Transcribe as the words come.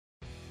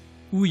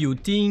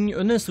You-ting,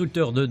 un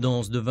instructeur de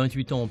danse de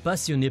 28 ans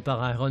passionné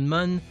par Iron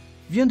Man,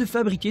 vient de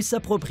fabriquer sa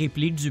propre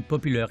réplique du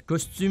populaire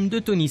costume de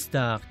Tony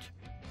Stark.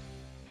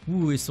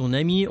 Wu et son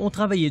ami ont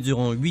travaillé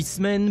durant 8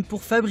 semaines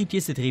pour fabriquer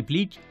cette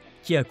réplique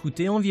qui a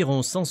coûté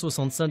environ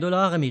 165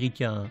 $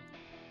 américains.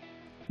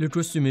 Le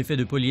costume est fait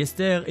de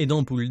polyester et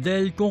d'ampoules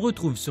d'ailes qu'on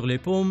retrouve sur les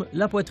paumes,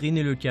 la poitrine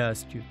et le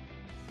casque.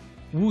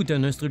 Wu est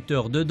un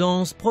instructeur de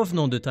danse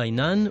provenant de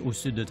Tainan, au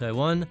sud de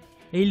Taïwan,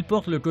 et il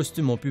porte le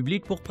costume en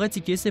public pour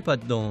pratiquer ses pas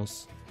de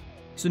danse.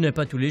 Ce n'est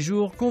pas tous les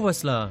jours qu'on voit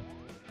cela.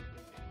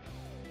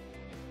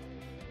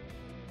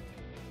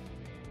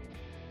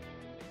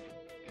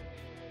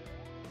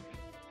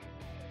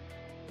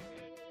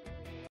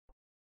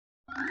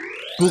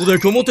 Pour des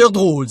commentaires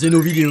drôles et nos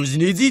vidéos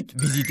inédites,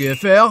 visitez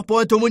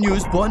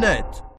fr.tomonews.net.